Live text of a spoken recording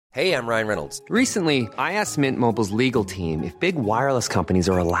Hey, I'm Ryan Reynolds. Recently, I asked Mint Mobile's legal team if big wireless companies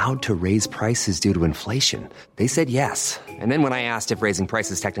are allowed to raise prices due to inflation. They said yes. And then when I asked if raising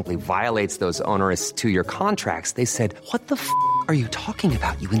prices technically violates those onerous two-year contracts, they said, "What the f*** are you talking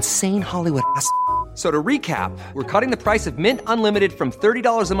about, you insane Hollywood ass?" So to recap, we're cutting the price of Mint Unlimited from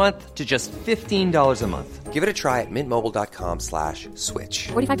 $30 a month to just $15 a month. Give it a try at mintmobile.com/switch.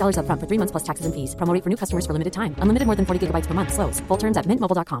 $45 up front for 3 months plus taxes and fees. Promo rate for new customers for limited time. Unlimited more than 40 gigabytes per month. Slows full terms at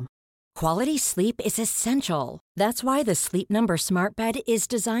mintmobile.com. Quality sleep is essential. That's why the Sleep Number Smart Bed is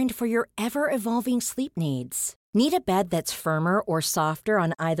designed for your ever-evolving sleep needs. Need a bed that's firmer or softer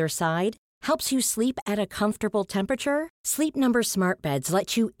on either side? Helps you sleep at a comfortable temperature? Sleep Number Smart Beds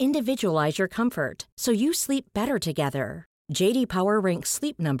let you individualize your comfort, so you sleep better together. J.D. Power ranks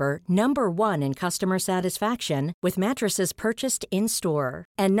Sleep Number #1 in customer satisfaction with mattresses purchased in-store.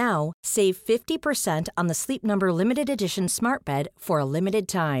 And now, save 50% on the Sleep Number Limited Edition Smart Bed for a limited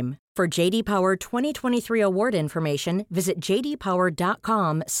time. For J.D. Power 2023 award information, visit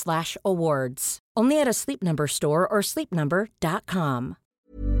jdpower.com/awards. Only at a Sleep Number store or sleepnumber.com.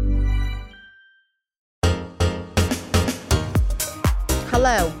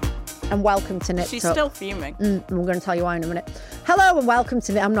 Hello and welcome to Nip She's Tuck. still fuming. I'm going to tell you why in a minute. Hello and welcome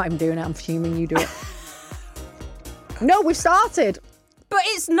to I'm not even doing it. I'm fuming. You do it. No, we've started. But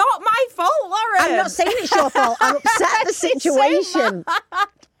it's not my fault, Lauren. I'm not saying it's your fault. I'm upset at the situation.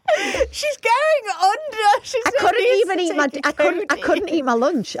 She's going under. I couldn't eat my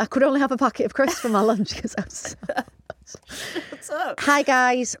lunch. I could only have a packet of crisps for my lunch because I was. What's up? Hi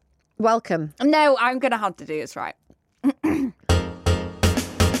guys, welcome. No, I'm going to have to do this right.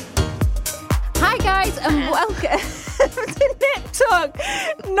 Hi guys and welcome to Nip Tuck.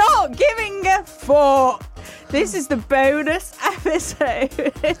 Not giving a fuck. This is the bonus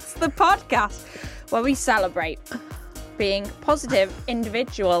episode. It's the podcast where we celebrate being positive,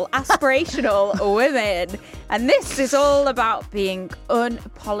 individual, aspirational women. And this is all about being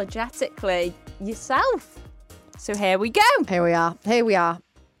unapologetically yourself. So here we go. Here we are. Here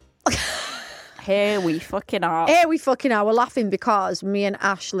we fucking are. We're laughing because me and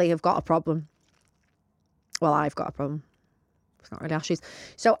Ashley have got a problem. Well, I've got a problem. It's not really Ashley's.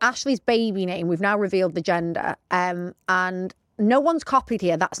 So Ashley's baby name, we've now revealed the gender, and no one's copied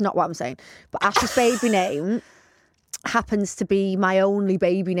here. That's not what I'm saying. But Ashley's baby name happens to be my only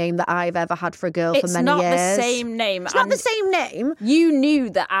baby name that I've ever had for a girl for many years. It's not the same name. It's not the same name. You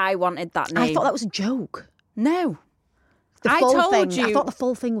knew that I wanted that name. I thought that was a joke. No. I told you. I thought the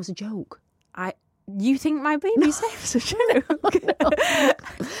full thing was a joke. You think my baby's name is a joke?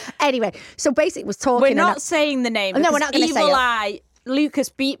 Anyway, so basically, it was talking. We're not saying the name. No, we're not going to say it. Evil Eye, Lucas,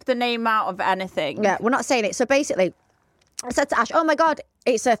 beep the name out of anything. Yeah, we're not saying it. So basically, I said to Ash, "Oh my God,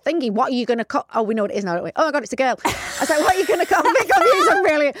 it's a thingy. What are you going to call?" Oh, we know what it is now, don't we? Oh my God, it's a girl. I was like, "What are you going to call?" I'm confused. I'm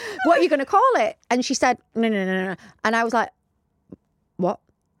really. What are you going to call it? And she said, "No." And I was like, "What?"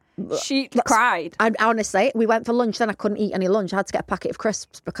 She cried. I honestly, we went for lunch, then I couldn't eat any lunch. I had to get a packet of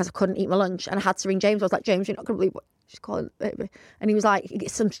crisps because I couldn't eat my lunch. And I had to ring James. I was like, "James, you're not going to believe what she's calling it." And he was like,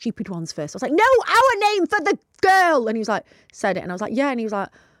 "Get some stupid ones first." I was like, "No, our name for the girl." And he was like, "Said it." And I was like, "Yeah." And he was like,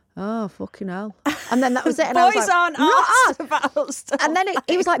 "Oh, fucking hell." And then that was it. And I was Boys like, aren't "Not asked about stuff. And then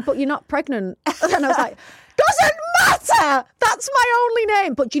he was like, "But you're not pregnant." And I was like, "Doesn't matter. That's my only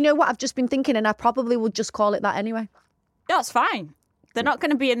name." But do you know what? I've just been thinking, and I probably would just call it that anyway. That's fine. They're not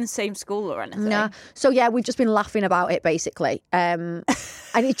going to be in the same school or anything. Nah. So yeah, we've just been laughing about it basically, and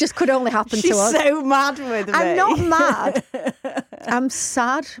it just could only happen She's to us. so mad with me. I'm not mad. I'm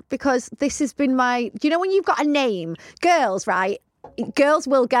sad because this has been my. You know when you've got a name, girls, right? Girls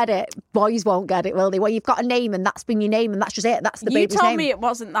will get it. Boys won't get it, will they? Where you've got a name and that's been your name and that's just it. That's the baby's name. You told me it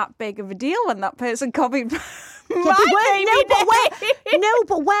wasn't that big of a deal when that person copied my name.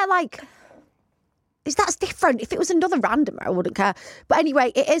 But we're like. That's different. If it was another randomer, I wouldn't care. But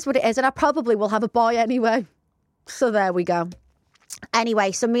anyway, it is what it is. And I probably will have a boy anyway. So there we go.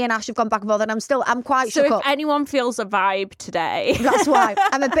 Anyway, so me and Ash have gone back and forth and I'm quite shook up. So if anyone feels a vibe today. That's why.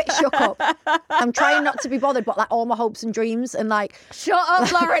 I'm a bit shook up. I'm trying not to be bothered, but like all my hopes and dreams and like... Shut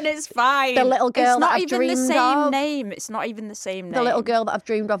up, Lauren, it's fine. The little girl that I've dreamed of. It's not even the same name. It's not even the same name. The little girl that I've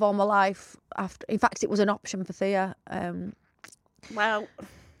dreamed of all my life. In fact, it was an option for Thea. Well...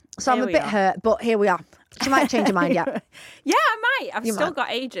 So I'm a bit hurt, but here we are. She might change her mind, yeah. Yeah, I might. I've still got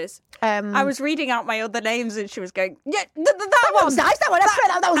ages. I was reading out my other names and she was going, yeah, that was nice. That one,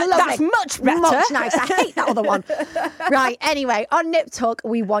 that was lovely. That's much better. Much nicer. I hate that other one. Right, anyway, on Nip Tuck,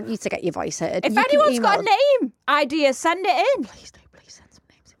 we want you to get your voice heard. If anyone's got a name idea, send it in. Please send some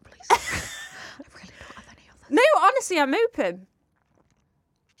names in, please. I really don't have any others. No, honestly, I'm open.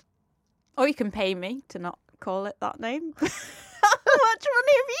 Or you can pay me to not call it that name. How much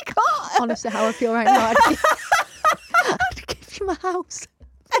money have you honestly how I feel right now. I'd give you my house.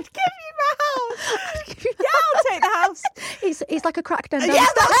 I'd give you my house. I'd give you my I'll take the house. It's like a crack den. Yeah,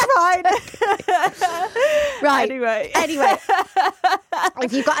 that's fine. Right. Anyway.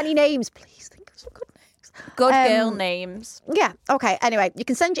 If you've got any names, please think of some good names. Good girl names. Yeah, okay. Anyway, you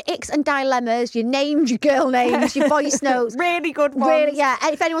can send your icks and dilemmas, your names, your girl names, your voice notes. Really good ones. Really, yeah.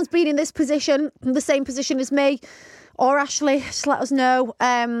 And if anyone's been in this position, the same position as me or Ashley, just let us know.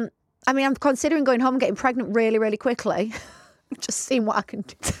 I mean, I'm considering going home and getting pregnant really, really quickly. Just seeing what I can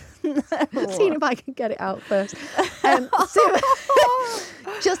do. Seeing if I can get it out first. So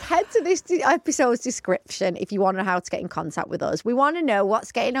just head to this episode's description if you want to know how to get in contact with us. We want to know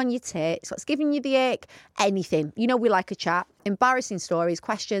what's getting on your tits, what's giving you the ick, anything. You know, we like a chat, embarrassing stories,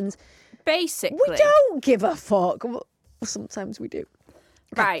 questions. Basically. We don't give a fuck. Well, sometimes we do.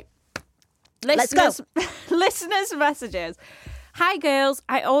 Right. Let's go. Listeners' messages. Hi girls,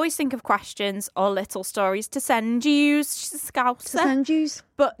 I always think of questions or little stories to send you, Scouser, Send yous.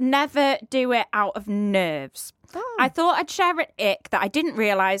 but never do it out of nerves. Oh. I thought I'd share an ick that I didn't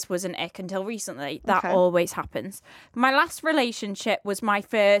realise was an ick until recently. That Okay. always happens. My last relationship was my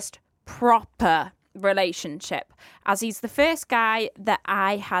first proper relationship, as he's the first guy that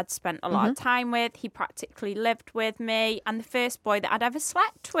I had spent a lot of time with. He practically lived with me, and the first boy that I'd ever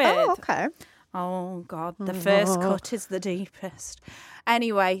slept with. Oh, okay. Oh, God, the first cut is the deepest.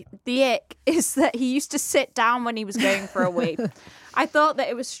 Anyway, the ick is that he used to sit down when he was going for a wee. I thought that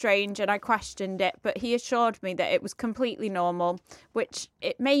it was strange and I questioned it, but he assured me that it was completely normal, which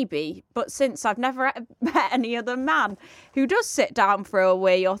it may be. But since I've never met any other man who does sit down for a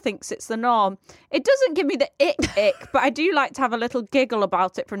wee or thinks it's the norm, it doesn't give me the ick, but I do like to have a little giggle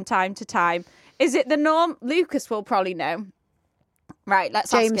about it from time to time. Is it the norm? Lucas will probably know. Right,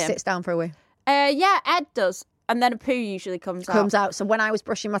 let's ask him. James sits down for a wee. Yeah, Ed does. And then a poo usually comes out. So when I was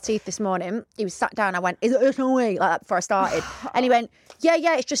brushing my teeth this morning, he was sat down. I went, "Is it a wee?" Like that before I started. And he went, yeah,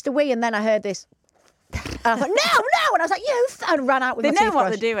 it's just a wee. And then I heard this. And I thought, no. And I was like, and ran out with my They know toothbrush. what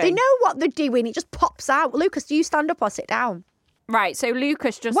they're doing. They know what they're doing. It just pops out. Lucas, do you stand up or sit down? Right, so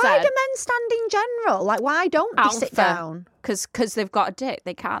Lucas just Why said... do men stand in general? Like, why don't they sit down? Because they've got a dick,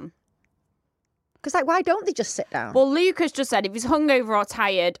 they can. Because, like, why don't they just sit down? Well, Lucas just said if he's hungover or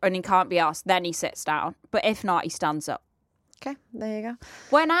tired and he can't be asked, then he sits down. But if not, he stands up. Okay, there you go.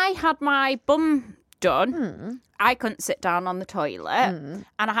 When I had my bum done, I couldn't sit down on the toilet and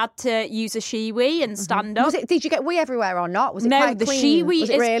I had to use a she-wee and stand up. Did you get wee everywhere or not? Was it No, quite the clean? she-wee Was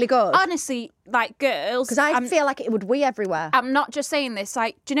it is really good? honestly, like, girls... Because I feel like it would wee everywhere. I'm not just saying this,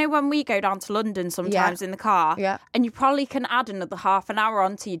 like, do you know when we go down to London sometimes in the car? Yeah. And you probably can add another half an hour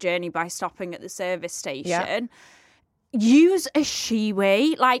onto your journey by stopping at the service station. Yeah. Use a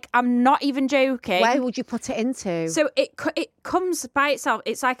she-wee. Like, I'm not even joking. Where would you put it into? So it comes by itself.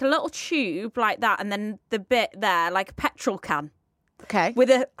 It's like a little tube like that, and then the bit there, like a petrol can, Okay. with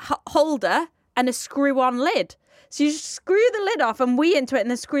a holder and a screw-on lid. So you just screw the lid off and wee into it and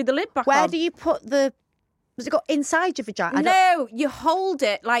then screw the lid back on. Where do you put the... Does it go inside your vagina? No, you hold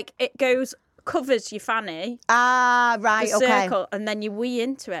it like it covers your fanny, Ah, right, the okay. circle, and then you wee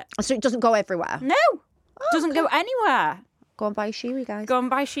into it. So it doesn't go everywhere? No, doesn't go anywhere. Go and buy a Shewy, guys. Go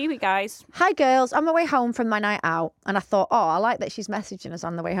and buy Shewy, guys. Hi, girls. On my way home from my night out, and I thought, I like that she's messaging us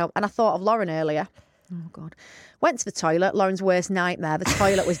on the way home. And I thought of Lauren earlier. Oh, God. Went to the toilet. Lauren's worst nightmare. The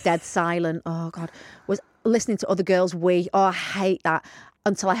toilet was dead silent. Oh, God. Was listening to other girls wee. Oh, I hate that.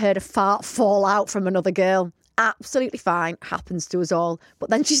 Until I heard a fart fall out from another girl. Absolutely fine. Happens to us all.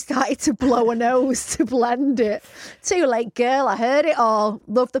 But then she started to blow her nose to blend it. Too late, girl. I heard it all.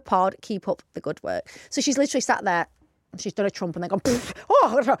 Love the pod. Keep up the good work. So she's literally sat there. She's done a Trump and then gone, it's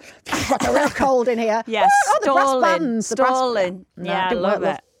real cold in here. Yeah, the brass bands. The brass- stalling. No, Yeah, I didn't love work,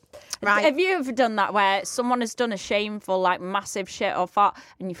 love. it. Right. Have you ever done that where someone has done a shameful, like, massive shit or fart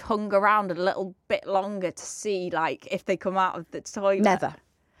and you've hung around a little bit longer to see, like, if they come out of the toilet? Never.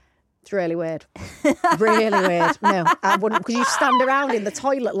 It's really weird. Really weird. No, I wouldn't, because you stand around in the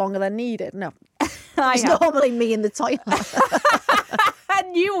toilet longer than needed. No. It's normally me in the toilet.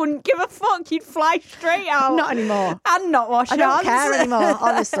 And you wouldn't give a fuck. You'd fly straight out. Not anymore. And not wash I your don't hands. care anymore,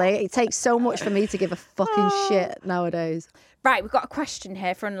 honestly. It takes so much for me to give a fucking shit nowadays. Right, we've got a question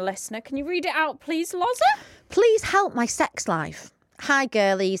here from a listener. Can you read it out, please, Loza? Please help my sex life. Hi,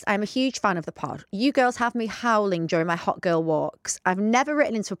 girlies. I'm a huge fan of the pod. You girls have me howling during my hot girl walks. I've never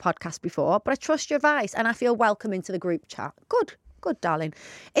written into a podcast before, but I trust your advice and I feel welcome into the group chat. Good, darling.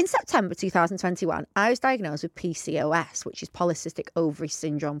 In September 2021, I was diagnosed with PCOS, which is polycystic ovary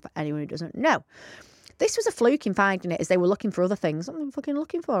syndrome for anyone who doesn't know. This was a fluke in finding it as they were looking for other things. What are they fucking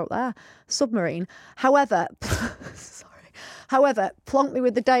looking for up there? Submarine. However, However, plonked me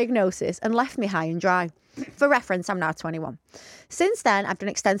with the diagnosis and left me high and dry. For reference, I'm now 21. Since then, I've done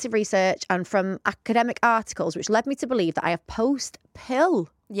extensive research and from academic articles, which led me to believe that I have post-pill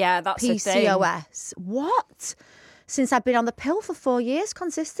Yeah, that's the thing. PCOS. What? Since I've been on the pill for 4 years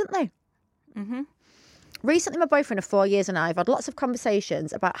consistently. Mm-hmm. Recently, my boyfriend of 4 years and I have had lots of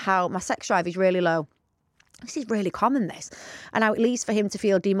conversations about how my sex drive is really low. This is really common, this. And how it leads for him to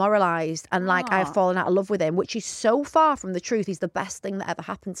feel demoralised and like I have fallen out of love with him, which is so far from the truth. He's the best thing that ever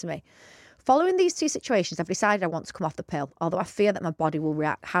happened to me. Following these two situations, I've decided I want to come off the pill, although I fear that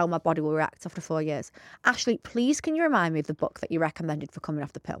how my body will react after 4 years. Ashley, please can you remind me of the book that you recommended for coming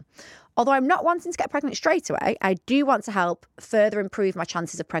off the pill? Although I'm not wanting to get pregnant straight away, I do want to help further improve my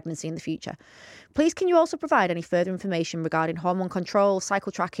chances of pregnancy in the future. Please can you also provide any further information regarding hormone control,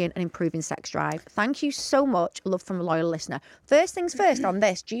 cycle tracking and improving sex drive? Thank you so much. Love from a loyal listener. First things first on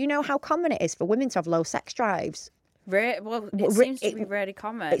this, do you know how common it is for women to have low sex drives? Well, it seems to be really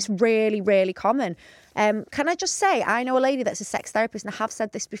common. It's really, really common. Can I just say, I know a lady that's a sex therapist, and I have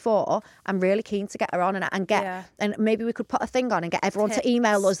said this before. I'm really keen to get her on and maybe we could put a thing on and get everyone to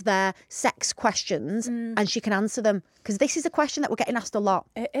email us their sex questions and she can answer them, because this is a question that we're getting asked a lot.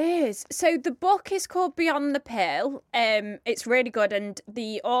 It is. So the book is called Beyond the Pill. It's really good, and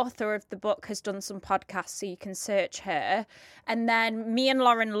the author of the book has done some podcasts, so you can search her. And then me and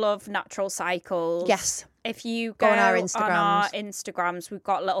Lauren love Natural Cycles. Yes. If you go on our Instagrams, we've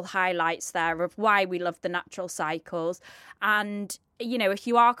got little highlights there of why we love the Natural Cycles. And, you know, if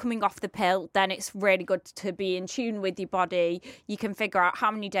you are coming off the pill, then it's really good to be in tune with your body. You can figure out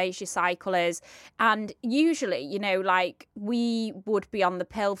how many days your cycle is. And usually, you know, like we would be on the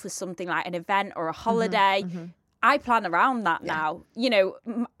pill for something like an event or a holiday. I plan around that now. You know,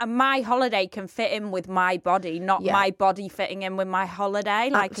 my holiday can fit in with my body, not my body fitting in with my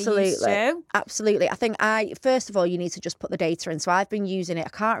holiday like I used to. Absolutely. I think first of all, you need to just put the data in. So I've been using it. I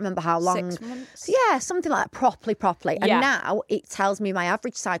can't remember how long. 6 months? Yeah, something like that, properly. And now it tells me my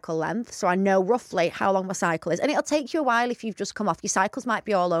average cycle length. So I know roughly how long my cycle is. And it'll take you a while if you've just come off. Your cycles might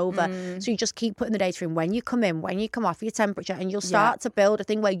be all over. So you just keep putting the data in when you come in, when you come off, your temperature, and you'll start to build a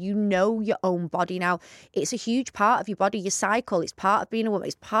thing where you know your own body now. It's a huge part of your body, your cycle. It's part of being a woman.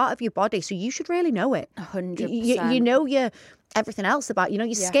 It's part of your body. So you should really know it. 100%. You know your everything else about, you know,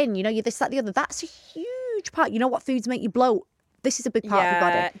 your skin, you know, your this, that, the other. That's a huge part. You know what foods make you bloat. This is a big part of your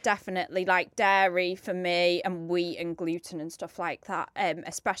body. Yeah, definitely. Like dairy for me and wheat and gluten and stuff like that.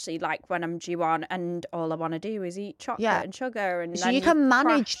 Especially like when I'm due on and all I want to do is eat chocolate and sugar. And so then you can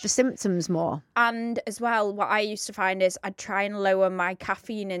manage the symptoms more. And as well, what I used to find is I'd try and lower my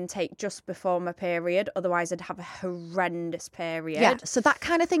caffeine intake just before my period. Otherwise, I'd have a horrendous period. Yeah, so that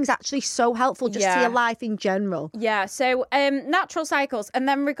kind of thing's actually so helpful just to your life in general. Yeah, so Natural Cycles. And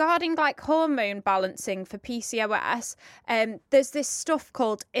then regarding like hormone balancing for PCOS, there's this stuff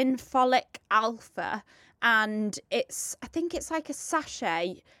called Infolic Alpha, and I think it's like a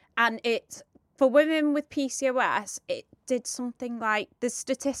sachet, and it's for women with PCOS. It did something like, the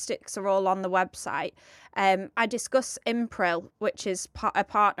statistics are all on the website. I discuss Impril, which is a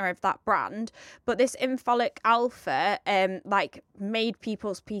partner of that brand, but this Infolic Alpha like made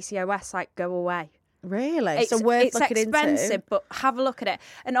people's PCOS like go away. Really? It's, so worth looking into. It's expensive, but have a look at it.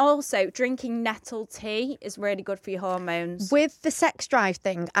 And also, drinking nettle tea is really good for your hormones. With the sex drive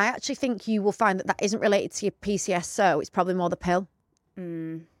thing, I actually think you will find that isn't related to your PCS, so it's probably more the pill.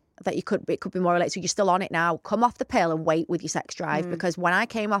 That it could be more related to. You're still on it now. Come off the pill and wait with your sex drive, because when I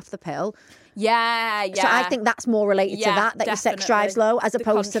came off the pill, so I think that's more related to that your sex drive's low as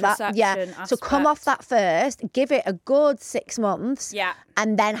opposed to that. Yeah. Aspect. So come off that first, give it a good 6 months,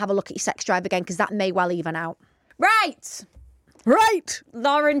 and then have a look at your sex drive again, because that may well even out. Right.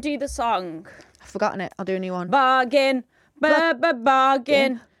 Lauren, do the song. I've forgotten it. I'll do a new one. Bargain. Bargain.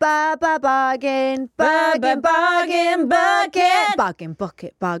 Bargain. Bargain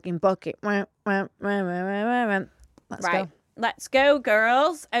bucket. Let's go,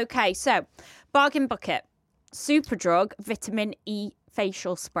 girls. Okay, so Bargain Bucket, Superdrug Vitamin E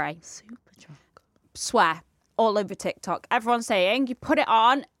facial spray. Superdrug. Swear, all over TikTok. Everyone's saying you put it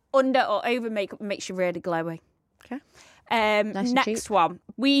on under or over makeup, makes you really glowy. Okay. Nice next one.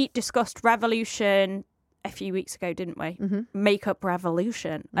 We discussed Revolution a few weeks ago, didn't we? Makeup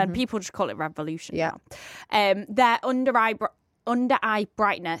Revolution. And people just call it Revolution now. Their under eye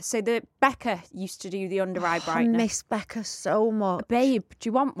brightener. So the Becca used to do the under eye brightener. I miss Becca so much. Babe, do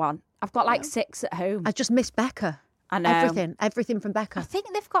you want one? I've got like 6 at home. I just miss Becca. I know. Everything from Becca. I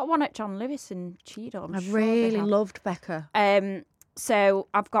think they've got one at John Lewis in Cheadle. I really loved Becca. So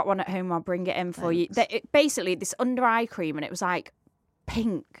I've got one at home. I'll bring it in for you. Basically, this under eye cream, and it was like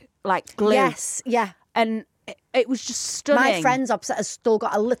pink, like glue. Yes, yeah. And It was just stunning. My friend's upset has still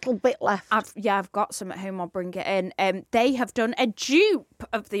got a little bit left. I've got some at home. I'll bring it in. They have done a dupe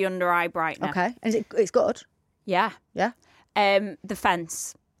of the under eye brightener. Okay, and it's good. Yeah. Yeah. The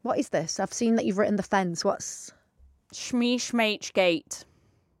Fence. What is this? I've seen that you've written the Fence. What's Shmee Shmage Gate.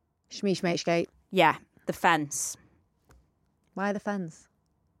 Shmee Shmage Gate? Yeah, the Fence. Why the Fence?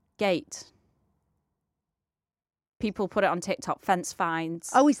 Gate. People put it on TikTok. Fence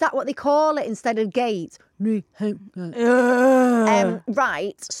finds. Oh, is that what they call it instead of gate?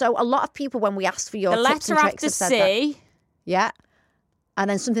 Right. So a lot of people, when we ask for your The tips letter and tricks, after have said C. that. Yeah. And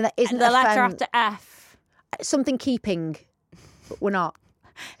then something that isn't The a letter fen- after F. something keeping, but we're not.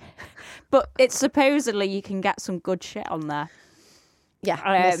 But it's supposedly you can get some good shit on there.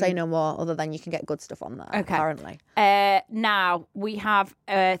 Yeah, we'll say no more other than you can get good stuff on there, Okay. apparently. Now we have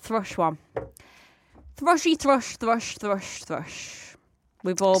a thrush one. Thrushy thrush, thrush, thrush, thrush.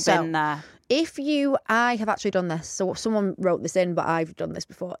 We've all been there. I have actually done this. So someone wrote this in, but I've done this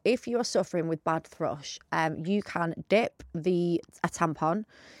before. If you are suffering with bad thrush, you can dip a tampon,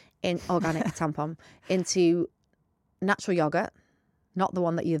 organic tampon, into natural yogurt. Not the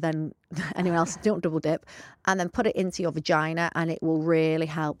one that you then, anyone else, don't double dip, and then put it into your vagina, and it will really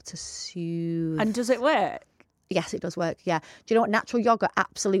help to soothe. And does it work? Yes, it does work, yeah. Do you know what? Natural yogurt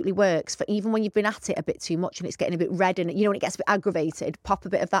absolutely works for even when you've been at it a bit too much and it's getting a bit red and, when it gets a bit aggravated, pop a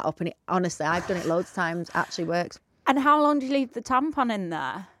bit of that up and it, honestly, I've done it loads of times, actually works. And how long do you leave the tampon in there?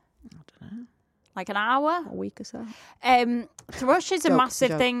 I don't know. Like an hour? A week or so. Thrush is a Joke, massive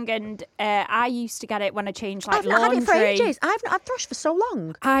joke. thing, and I used to get it when I changed like I've not laundry. had it for ages. I've not had thrush for so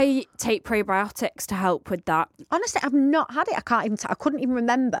long. I take probiotics to help with that. Honestly, I've not had it. I couldn't even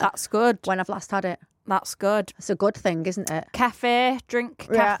remember That's good. when I've last had it. That's good. It's a good thing, isn't it? Cafe, drink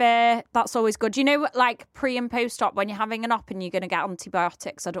Yeah. cafe. That's always good. You know, like pre and post op, when you're having an op and you're going to get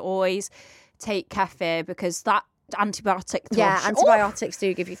antibiotics, I'd always take cafe because that antibiotic thrush. Yeah, antibiotics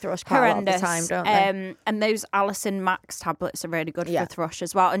do give you thrush quite Horrendous. a lot of the time, don't they? And those Allicin Max tablets are really good Yeah. for thrush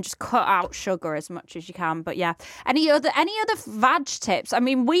as well. And just cut out sugar as much as you can. But yeah, any other vag tips? I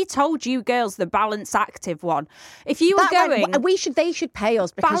mean, we told you girls the Balance Active one. If you were going, they should pay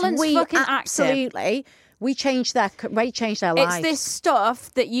us because Balance we fucking Active. absolutely we changed their lives. it's this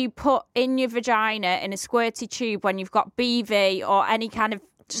stuff that you put in your vagina in a squirty tube when you've got BV or any kind of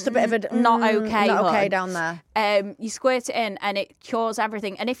Just a bit of a not okay one. down there. You squirt it in and it cures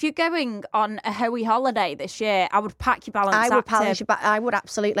everything. And if you're going on a hoey holiday this year, I would pack your Balance Active. I would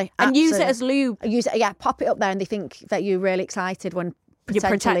absolutely. And use it as lube. Use it, yeah. Pop it up there, and they think that you're really excited when You're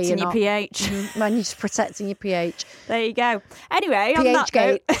potentially protecting your not. pH. When you're just protecting your pH. There you go. Anyway, on pH that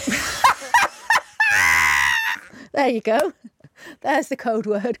gate. note, There you go. There's the code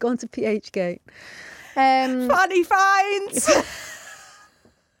word. Go on to pH gate. Fanny finds.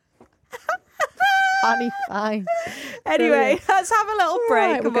 Fanny fine. Anyway, Brilliant. let's have a little All break right,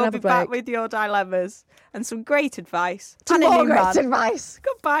 we're and gonna we'll have be a back break. with your dilemmas and some great advice. Some And a more new great man. advice.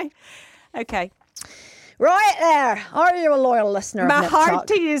 Goodbye. Okay. Right there. Are you a loyal listener? My of Nip Talk?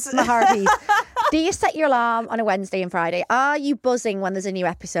 hearties. My hearties. Do you set your alarm on a Wednesday and Friday? Are you buzzing when there's a new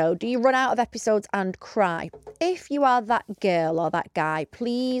episode? Do you run out of episodes and cry? If you are that girl or that guy,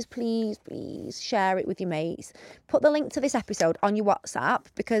 please, please, please share it with your mates. Put the link to this episode on your WhatsApp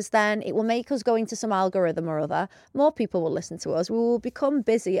because then it will make us go into some algorithm or other. More people will listen to us. We will become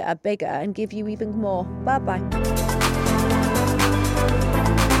busier, bigger, and give you even more. Bye-bye.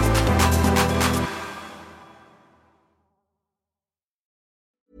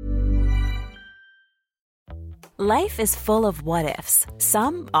 Life is full of what-ifs.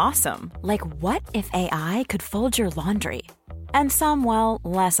 Some awesome, like what if AI could fold your laundry? And some, well,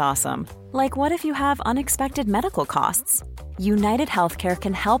 less awesome, like what if you have unexpected medical costs? United Healthcare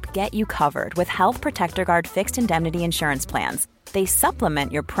can help get you covered with Health Protector Guard fixed indemnity insurance plans. They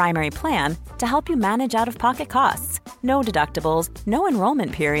supplement your primary plan to help you manage out-of-pocket costs. No deductibles, no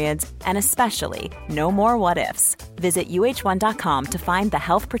enrollment periods, and especially no more what-ifs. Visit uh1.com to find the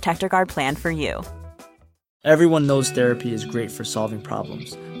Health Protector Guard plan for you. Everyone knows therapy is great for solving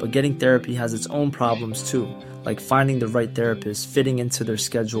problems, but getting therapy has its own problems too, like finding the right therapist, fitting into their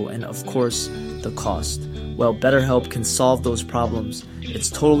schedule, and of course, the cost. Well, BetterHelp can solve those problems. It's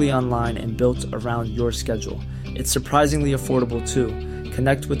totally online and built around your schedule. It's surprisingly affordable too.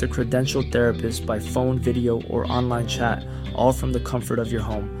 Connect with a credentialed therapist by phone, video, or online chat, all from the comfort of your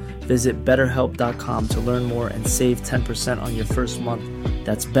home. Visit BetterHelp.com to learn more and save 10% on your first month.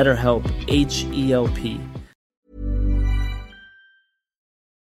 That's BetterHelp, H-E-L-P.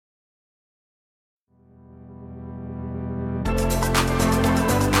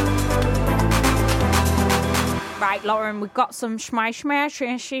 Right, Lauren, we've got some shmai.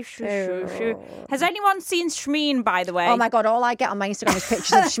 Has anyone seen Shmeen, by the way? Oh my God, all I get on my Instagram is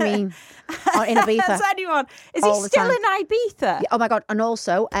pictures of Shmeen in Ibiza. Has anyone? Is All he the still time. in Ibiza? Yeah, oh my God, and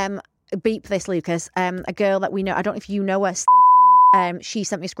also, beep this, Lucas. A girl that we know, I don't know if you know her, she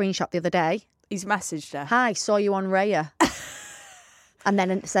sent me a screenshot the other day. He's messaged her. Hi, saw you on Raya. And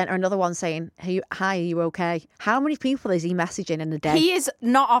then sent her another one saying, "Hey, hi, are you okay?" How many people is he messaging in a day? He is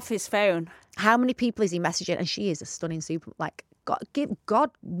not off his phone. How many people is he messaging? And she is a stunning super. Like,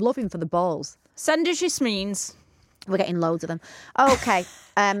 God love him for the balls. Send us your Shmeens. We're getting loads of them. Okay.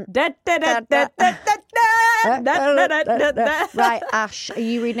 Right, Ash, are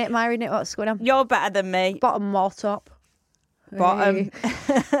you reading it? Am I reading it? What's going on? You're better than me. Bottom or top? Bottom.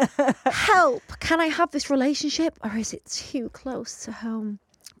 Help! Can I have this relationship or is it too close to home?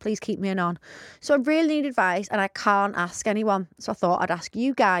 Please keep me on. So I really need advice and I can't ask anyone. So I thought I'd ask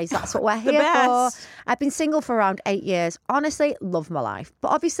you guys. That's what we're here for. best. I've been single for around 8 years. Honestly, love my life. But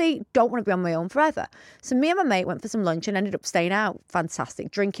obviously don't want to be on my own forever. So me and my mate went for some lunch and ended up staying out.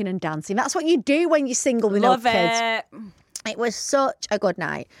 Fantastic. Drinking and dancing. That's what you do when you're single with Love no kids. it. It was such a good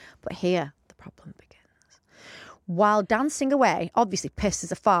night. But here, the problem begins. While dancing away, obviously pissed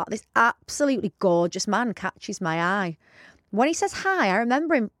as a fart, this absolutely gorgeous man catches my eye. When he says hi, I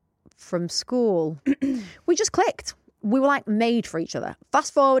remember him from school. We just clicked. We were like made for each other.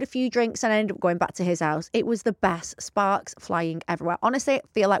 Fast forward a few drinks and I ended up going back to his house. It was the best. Sparks flying everywhere. Honestly, I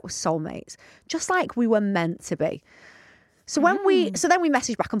feel like we're soulmates. Just like we were meant to be. So then we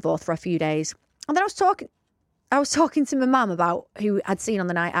messaged back and forth for a few days. And then I was talking to my mum about who I'd seen on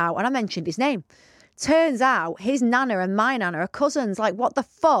the night out and I mentioned his name. Turns out his nana and my nana are cousins. Like, what the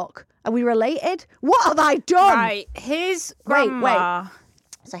fuck? Are we related? What have I done? Right, his grandma.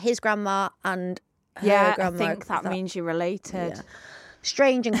 So his grandma and her Yeah, grandma. I think that means you're related. Yeah.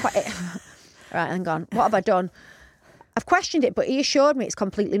 Strange and quite... Right, hang on. What have I done? I've questioned it, but he assured me it's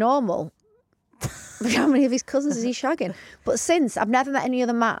completely normal. How many of his cousins is he shagging? But since I've never met any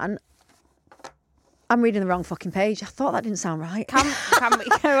other man... I'm reading the wrong fucking page. I thought that didn't sound right. Can we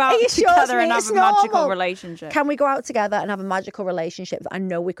go out He assures together me and have it's a magical normal. relationship? Can we go out together and have a magical relationship that I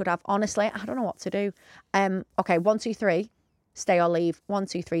know we could have? Honestly, I don't know what to do. Okay, 1, 2, 3, stay or leave. 1,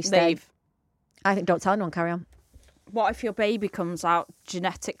 2, 3, stay. Leave. I think don't tell anyone, carry on. What if your baby comes out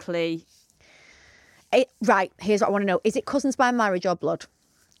genetically? Right, here's what I want to know. Is it cousins by marriage or blood?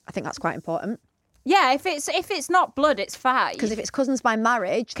 I think that's quite important. Yeah, if it's not blood, it's fine. Because if it's cousins by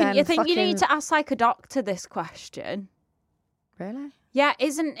marriage, then you think fucking... you need to ask like a doctor this question? Really? Yeah,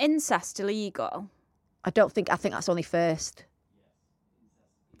 isn't incest illegal? I think that's only first.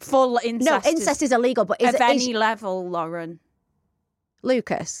 Full incest. No, incest is illegal, but of any level, Lauren.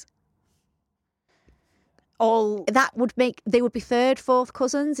 Lucas, All that would make... They would be third, fourth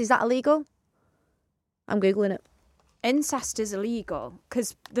cousins. Is that illegal? I'm Googling it. incest is illegal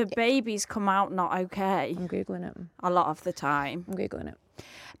because the babies come out not okay I'm Googling it. a lot of the time. I'm Googling it.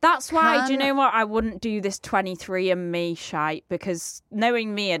 That's why, do you know what? I wouldn't do this 23andMe shite because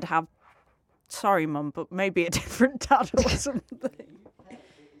knowing me, I'd have, sorry, Mum, but maybe a different dad or something.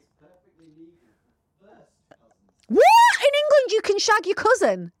 What? In England, you can shag your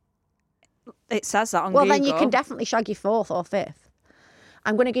cousin? It says that on Well, Google. then you can definitely shag your fourth or fifth.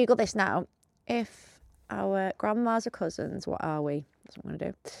 I'm going to Google this now. If our grandmas are cousins, what are we? That's what I'm going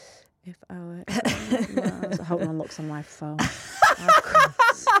to do. If our grandmas... I hope no one looks on my phone. This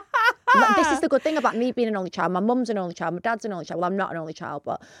is the good thing about me being an only child. My mum's an only child. My dad's an only child. Well, I'm not an only child,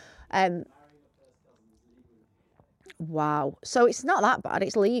 but... Wow. So it's not that bad.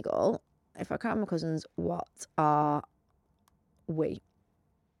 It's legal. If I count my cousins, what are we?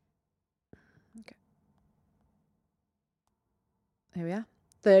 Okay. Here we are.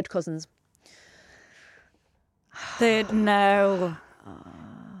 Third cousins. Third, no.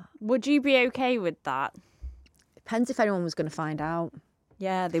 Would you be okay with that? Depends if anyone was going to find out.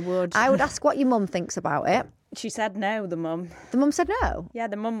 Yeah, they would. I would ask what your mum thinks about it. She said no, the mum. The mum said no. Yeah,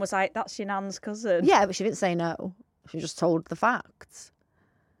 the mum was like, that's your nan's cousin. Yeah, but she didn't say no. She just told the facts.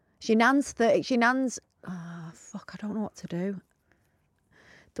 She nans. Oh, fuck, I don't know what to do.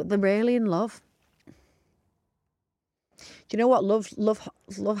 But they're really in love. Do you know what?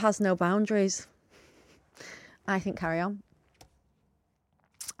 Love has no boundaries. I think carry on.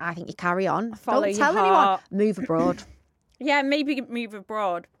 I think you carry on. Follow Don't your tell heart. anyone. Move abroad. Yeah, maybe move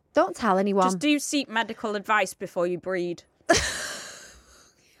abroad. Don't tell anyone. Just do seek medical advice before you breed.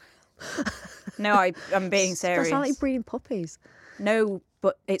 No, I'm being serious. That's not like breeding puppies. No,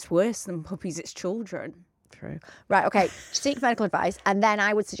 but it's worse than puppies, it's children. True. Right, okay. Seek medical advice, and then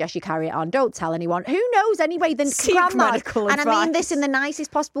I would suggest you carry it on. Don't tell anyone. Who knows anyway? Then Seek grandmas. medical And I mean advice. this in the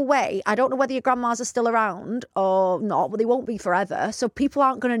nicest possible way. I don't know whether your grandmas are still around or not, but they won't be forever. So people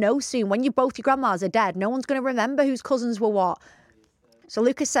aren't going to know soon. When both your grandmas are dead, no one's going to remember whose cousins were what. So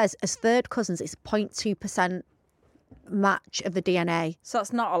Lucas says, as third cousins, it's 0.2% match of the DNA. So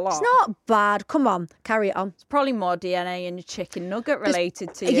that's not a lot. It's not bad. Come on, carry it on. It's probably more DNA in your chicken nugget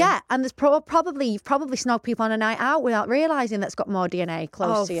related to you. Yeah, and there's you've probably snogged people on a night out without realising that's got more DNA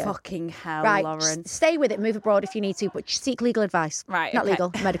close to you. Oh, fucking hell, Right, Lauren. stay with it, move abroad if you need to, but seek legal advice. Right, Not okay.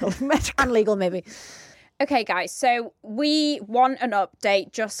 legal, medical. And legal, maybe. Okay, guys, so we want an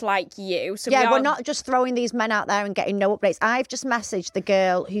update just like you. So Yeah, we're not just throwing these men out there and getting no updates. I've just messaged the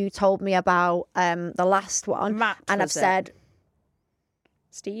girl who told me about the last one. Matt, and I've was it? said,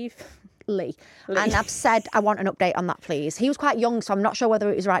 Steve. Lee. And I've said, I want an update on that, please. He was quite young, so I'm not sure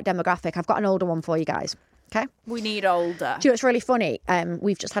whether it was the right demographic. I've got an older one for you guys. Okay? We need older. Do you know what's really funny?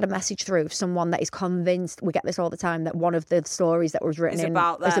 We've just had a message through of someone that is convinced, we get this all the time, that one of the stories that was written Is in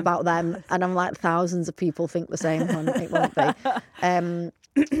about them. is about them. And I'm like, thousands of people think the same one. It won't be. Like,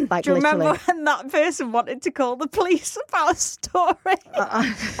 Do you literally. remember when that person wanted to call the police about a story?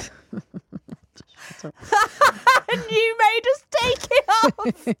 And you made us take it off.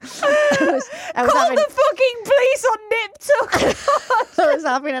 I was Call having, the fucking police on Nip Tuck. I was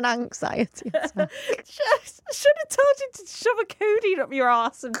having an anxiety attack. Should have told you to shove a codeine up your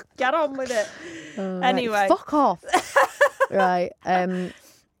arse and get on with it. Anyway. Fuck off. Right. But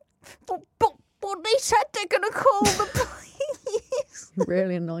they said they're going to call the police.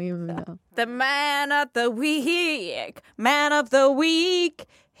 Really annoying me now. The man of the week. Man of the week.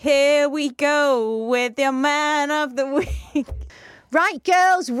 Here we go with your man of the week. Right,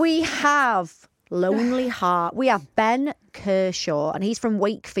 girls, we have Lonely Heart. We have Ben Kershaw, and he's from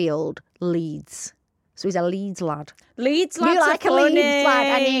Wakefield, Leeds. So he's a Leeds lad. Leeds lads You like are a Leeds funny.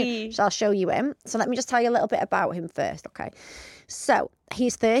 lad, and you. So I'll show you him. So let me just tell you a little bit about him first, okay? So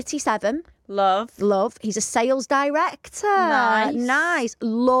he's 37. Love. He's a sales director. Nice.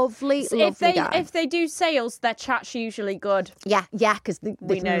 Lovely, lovely guy. If they do sales, their chat's usually good. Yeah, because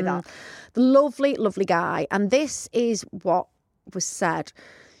We know that. The lovely, lovely guy. And this is what was said.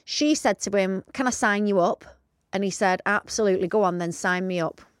 She said to him, "Can I sign you up?" And he said, "Absolutely, go on then, sign me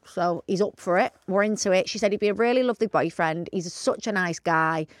up." So he's up for it. We're into it. She said he'd be a really lovely boyfriend. He's such a nice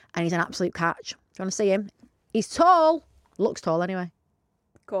guy, and he's an absolute catch. Do you want to see him? He's tall. Looks tall anyway.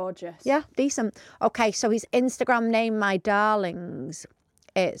 Gorgeous. Yeah, decent. Okay, so his Instagram name, my darlings,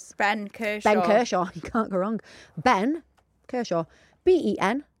 is Ben Kershaw. Ben Kershaw. You can't go wrong. Ben Kershaw.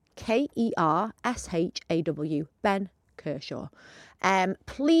 BenKershaw. Ben Kershaw.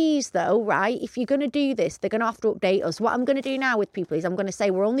 Please, though, right, if you're going to do this, they're going to have to update us. What I'm going to do now with people is I'm going to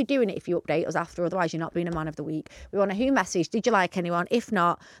say we're only doing it if you update us after, otherwise you're not being a man of the week. We want a who message. Did you like anyone? If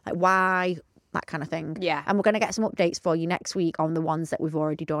not, like why? That kind of thing. Yeah. And we're going to get some updates for you next week on the ones that we've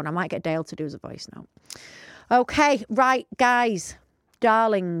already done. I might get Dale to do as a voice note. Okay, right, guys,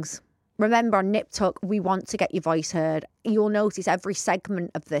 darlings. Remember, on Nip Tuck, we want to get your voice heard. You'll notice every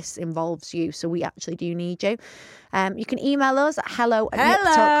segment of this involves you, so we actually do need you. You can email us at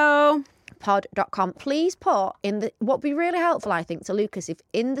hello@niptuck.com. Please put in the, what would be really helpful, I think, to Lucas, if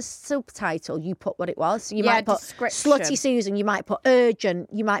in the subtitle you put what it was. So you might put description. Slutty Susan, you might put urgent,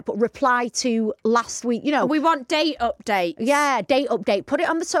 you might put reply to last week, you know. We want date updates. Yeah, date update. Put it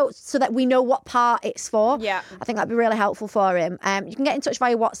on the so that we know what part it's for. Yeah. I think that'd be really helpful for him. You can get in touch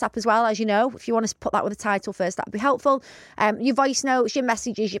via WhatsApp as well, as you know. If you want to put that with the title first, that'd be helpful. Your voice notes, your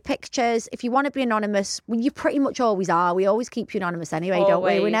messages, your pictures. If you want to be anonymous, well, you pretty much always are. We always keep you anonymous anyway, don't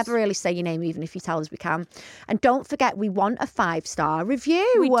we? We Always. never really say your name, even if you tell us we can. And don't forget, we want a 5-star review.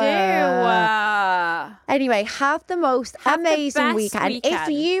 We do. Anyway, have the most Have the amazing best weekend. If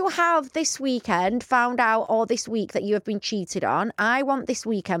weekend. you have this weekend found out, or this week, that you have been cheated on, I want this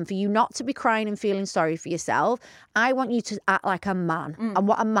weekend for you not to be crying and feeling sorry for yourself. I want you to act like a man and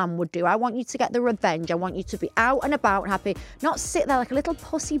what a man would do. I want you to get the revenge. I want you to be out and about and happy, not sit there like a little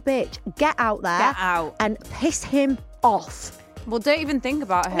pussy bitch. Get out there. Get out. And piss him off. Well, don't even think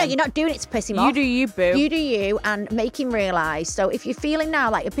about him. No, you're not doing it to piss him You off. do you, boo. You do you, and make him realise. So if you're feeling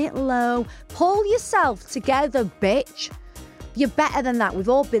now like a bit low, pull yourself together, bitch. You're better than that. We've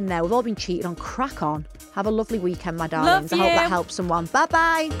all been there. We've all been cheated on. Crack on. Have a lovely weekend, my darlings. Love I hope you. that helps someone.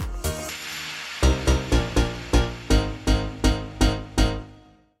 Bye-bye.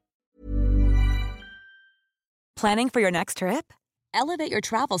 Planning for your next trip? Elevate your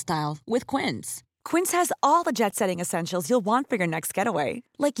travel style with Quince. Quince has all the jet-setting essentials you'll want for your next getaway,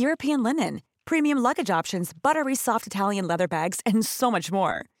 like European linen, premium luggage options, buttery soft Italian leather bags, and so much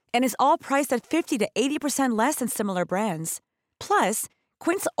more. And is all priced at 50 to 80% less than similar brands. Plus,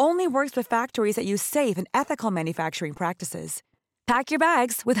 Quince only works with factories that use safe and ethical manufacturing practices. Pack your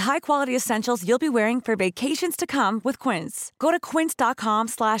bags with high-quality essentials you'll be wearing for vacations to come with Quince. Go to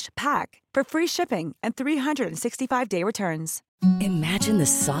quince.com/pack for free shipping and 365-day returns. Imagine the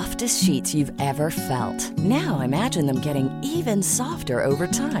softest sheets you've ever felt. Now imagine them getting even softer over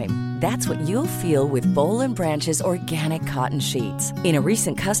time. That's what you'll feel with Boll & Branch's organic cotton sheets. In a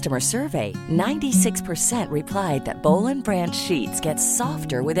recent customer survey, 96% replied that Boll & Branch sheets get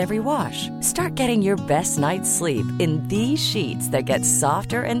softer with every wash. Start getting your best night's sleep in these sheets that get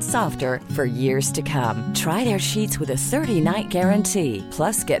softer and softer for years to come. Try their sheets with a 30-night guarantee.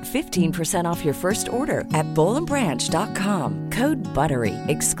 Plus, get 15% off your first order at bollandbranch.com. Code BUTTERY.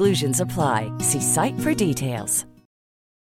 Exclusions apply. See site for details.